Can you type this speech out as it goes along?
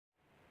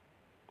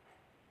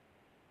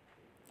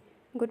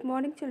Good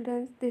morning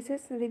children's, this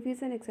is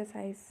revision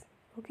exercise.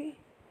 Okay,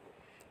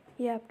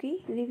 ये आपकी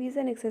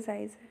revision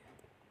exercise है।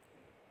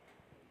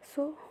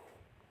 सो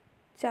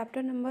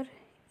chapter number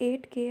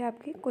 8 के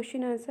आपके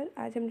क्वेश्चन आंसर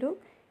आज हम लोग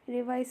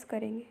रिवाइज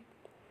करेंगे।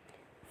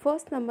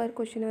 First number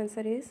question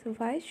answer is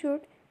why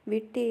should we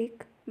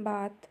take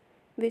bath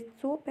with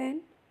soap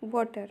and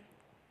water.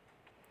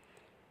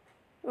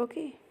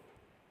 Okay,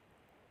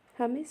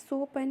 हमें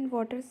सोप एंड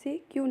वाटर से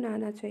क्यों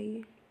नहाना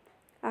चाहिए?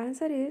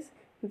 Answer is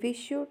we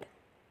should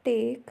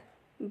take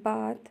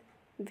bath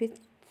with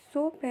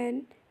soap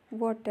and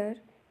water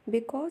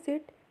because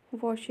it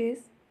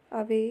washes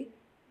away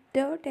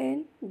dirt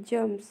and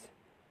germs.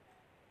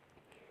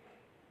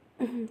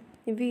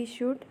 We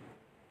should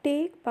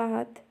take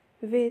bath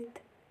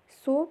with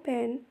soap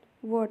and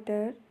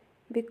water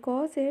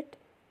because it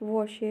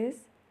washes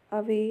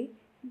away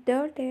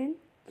dirt and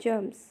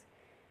germs.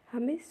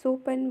 हमें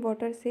soap and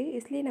water से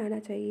इसलिए नहाना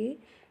चाहिए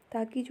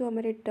ताकि जो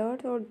हमारे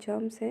dirt और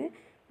germs हैं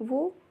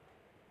वो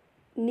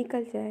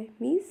निकल जाए,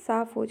 मीन्स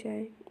साफ़ हो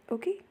जाए।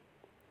 Okay,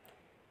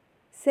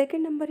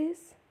 second number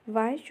is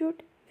why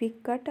should we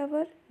cut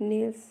our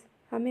nails.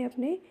 हमें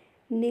अपने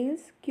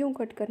नेल्स क्यों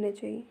कट करने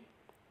चाहिए?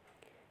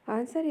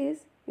 Answer is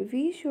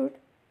we should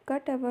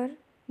cut our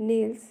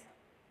nails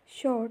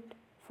short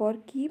for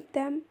keep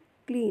them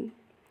clean.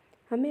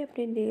 हमें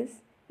अपने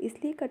नेल्स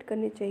इसलिए कट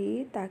करने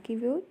चाहिए ताकि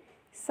वो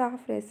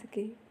साफ रह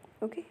सके।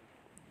 Okay,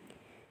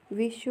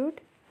 we should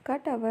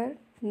cut our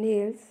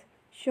nails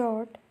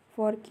short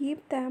for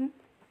keep them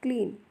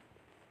clean.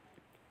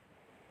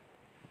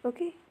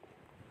 Okay,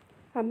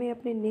 हमें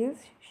अपने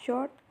नेल्स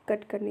शॉर्ट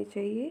कट करने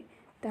चाहिए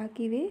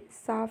ताकि वे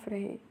साफ़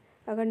रहें।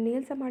 अगर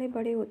नेल्स हमारे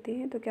बड़े होते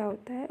हैं तो क्या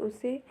होता है,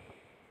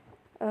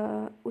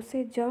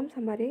 उससे जर्म्स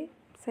हमारे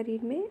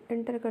शरीर में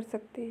एंटर कर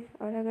सकते हैं,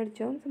 और अगर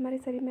जर्म्स हमारे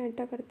शरीर में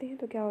एंटर करते हैं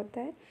तो क्या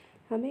होता है,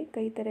 हमें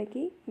कई तरह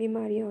की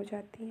बीमारियां हो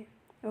जाती हैं।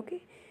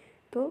 ओके,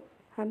 तो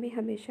हमें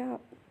हमेशा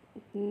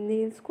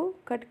नेल्स को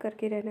कट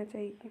करके रहना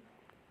चाहिए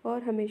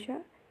और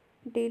हमेशा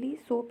डेली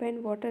सोप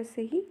एंड वाटर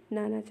से ही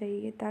नहाना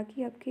चाहिए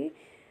ताकि आपके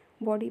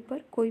बॉडी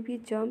पर कोई भी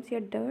जर्म्स या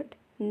डर्ट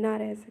ना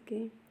रह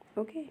सके।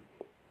 Okay,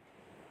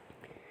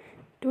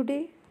 today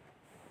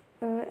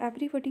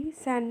everybody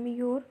send me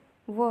your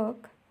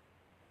work.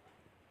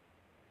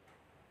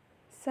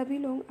 सभी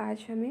लोग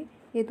आज हमें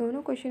ये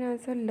दोनों क्वेश्चन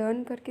आंसर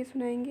लर्न करके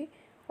सुनाएंगे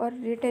और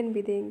रिटर्न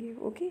भी देंगे।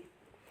 Okay,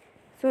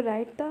 so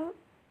right the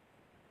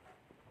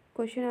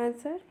question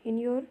answer in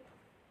your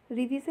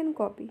revision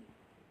copy.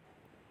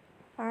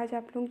 आज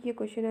आप लोग ये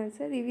क्वेश्चन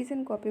आंसर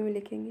रिवीजन कॉपी में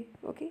लिखेंगे।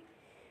 Okay,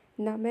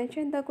 now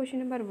mention the question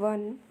number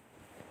 1.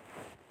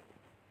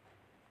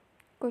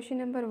 Question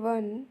number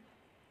 1,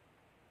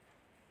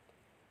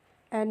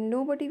 and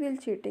nobody will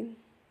cheating.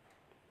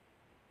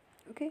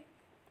 Okay,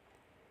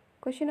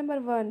 question number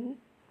 1,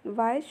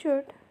 why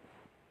should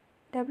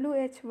why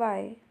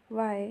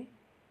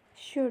should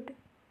should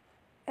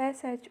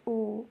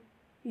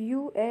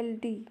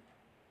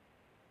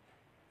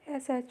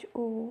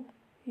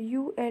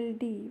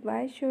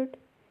why should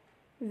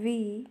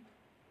we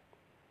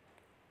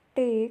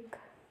take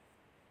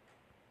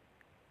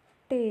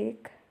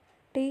take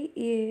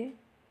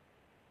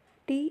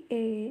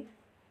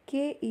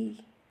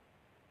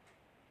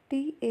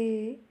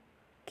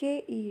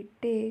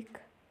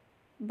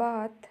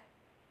bath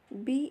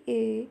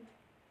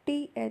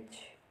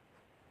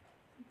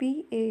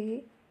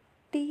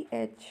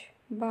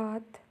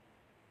bath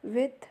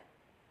with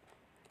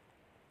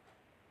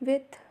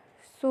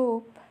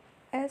soap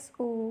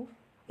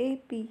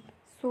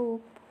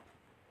soap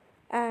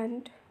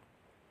and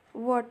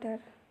water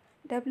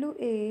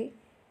water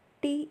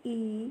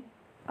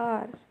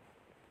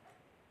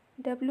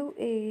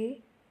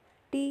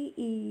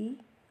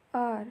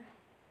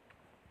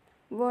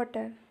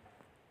water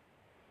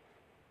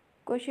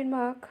question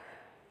mark.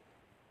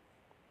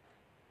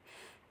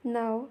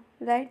 Now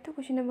write the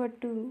question number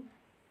 2.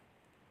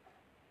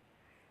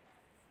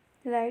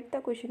 Write the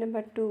question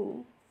number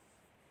 2.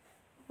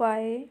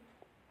 Why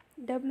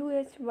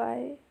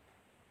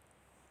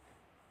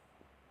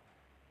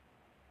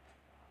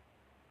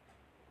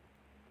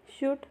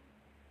should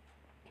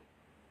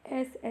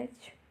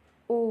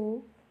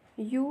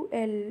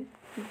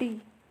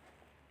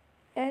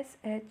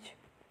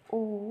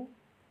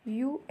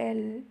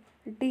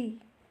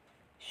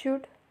should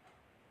should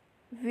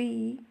we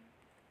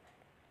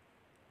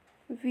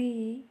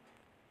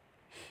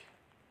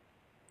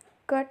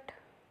cut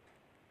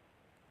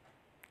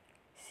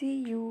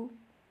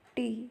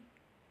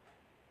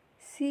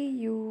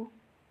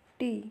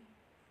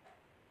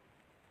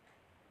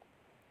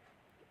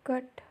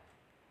cut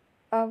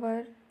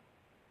our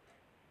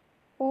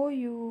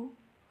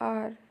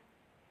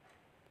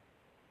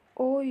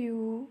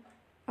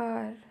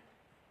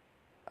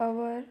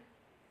our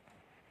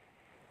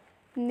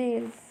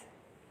nails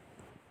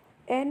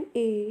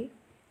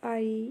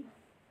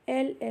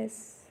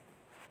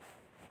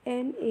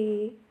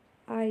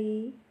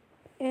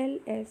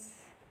nails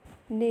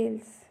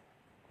nails.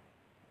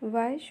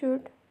 Why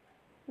should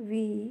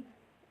we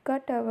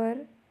cut our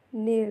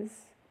nails?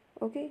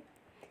 Okay,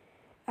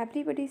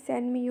 everybody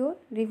send me your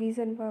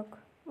revision work.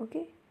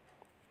 Okay.